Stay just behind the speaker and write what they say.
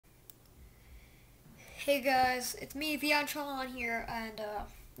Hey guys, it's me, Viantron here, and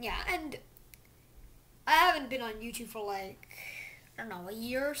and I haven't been on YouTube for like, I don't know, a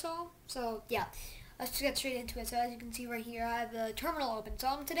year or so. So yeah, let's just get straight into it. So as you can see right here, I have the terminal open.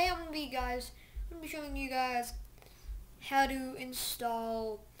 So today I'm gonna be showing you guys how to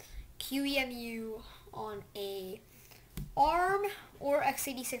install QEMU on a ARM or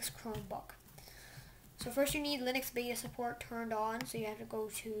x86 Chromebook. So first you need Linux beta support turned on, so you have to go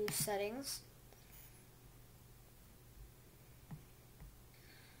to settings.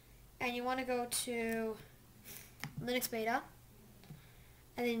 And you want to go to Linux beta,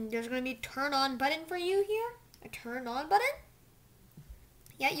 and then there's going to be a turn on button for you here, a turn on button.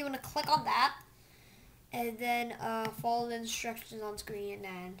 Yeah, you want to click on that, and then follow the instructions on screen, and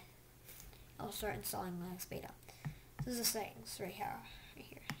then I'll start installing Linux beta. This is the settings right here, So,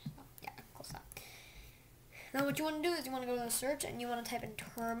 yeah, close that. Now what you want to do is you want to go to the search, and you want to type in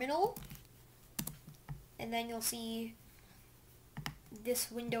terminal, and then you'll see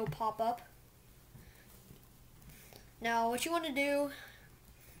this window pop up. Now what you want to do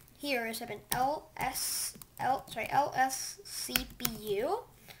here is type in LSCPU,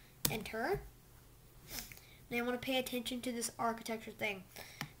 enter. Now you want to pay attention to this architecture thing.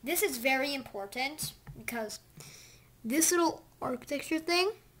 This is very important because this little architecture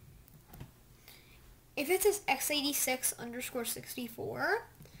thing, if it says x86_64,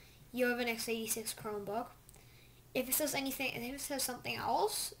 you have an x86 Chromebook. If it says something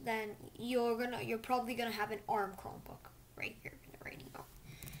else, then you're probably gonna have an ARM Chromebook right here. Right now.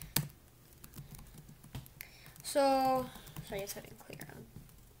 So sorry, I said it clear. I'm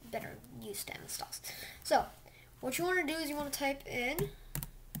better used to MS-DOS. So what you want to do is you want to type in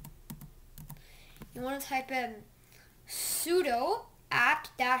sudo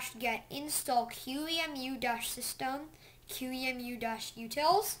apt-get install QEMU-system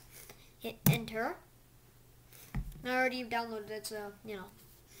QEMU-utils. Hit enter. I already downloaded it, so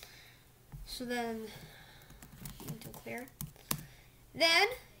So then into clear. Then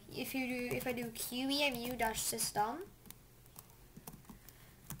if I do QEMU-system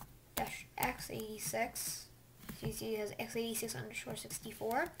x86, so you see it has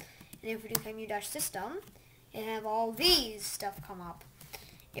x86_64, and if we do QEMU-system, it have all these stuff come up.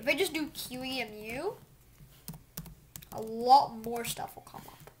 If I just do QEMU, a lot more stuff will come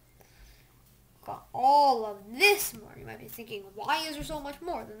up. Got all of this more. You might be thinking, why is there so much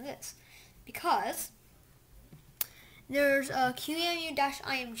more than this? Because there's a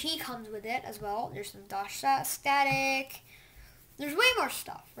QEMU-img comes with it as well. There's some static. There's way more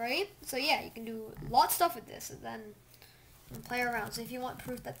stuff, right? So yeah, you can do a lot of stuff with this, and then play around. So if you want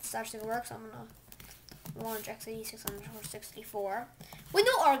proof that this actually works, I'm gonna launch x86_64 with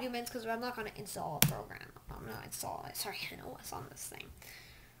no arguments, because I'm not gonna install a program. I'm gonna install it. Sorry, I know what's on this thing.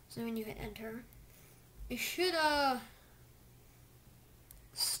 So when you hit enter, it should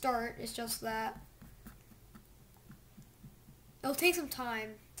start. It's just that it'll take some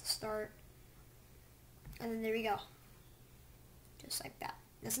time to start, and then there we go, just like that.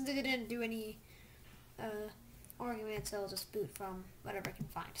 Now since it didn't do any arguments, it'll just boot from whatever I can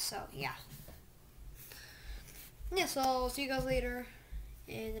find. So yeah, so I'll see you guys later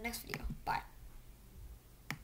in the next video. Bye.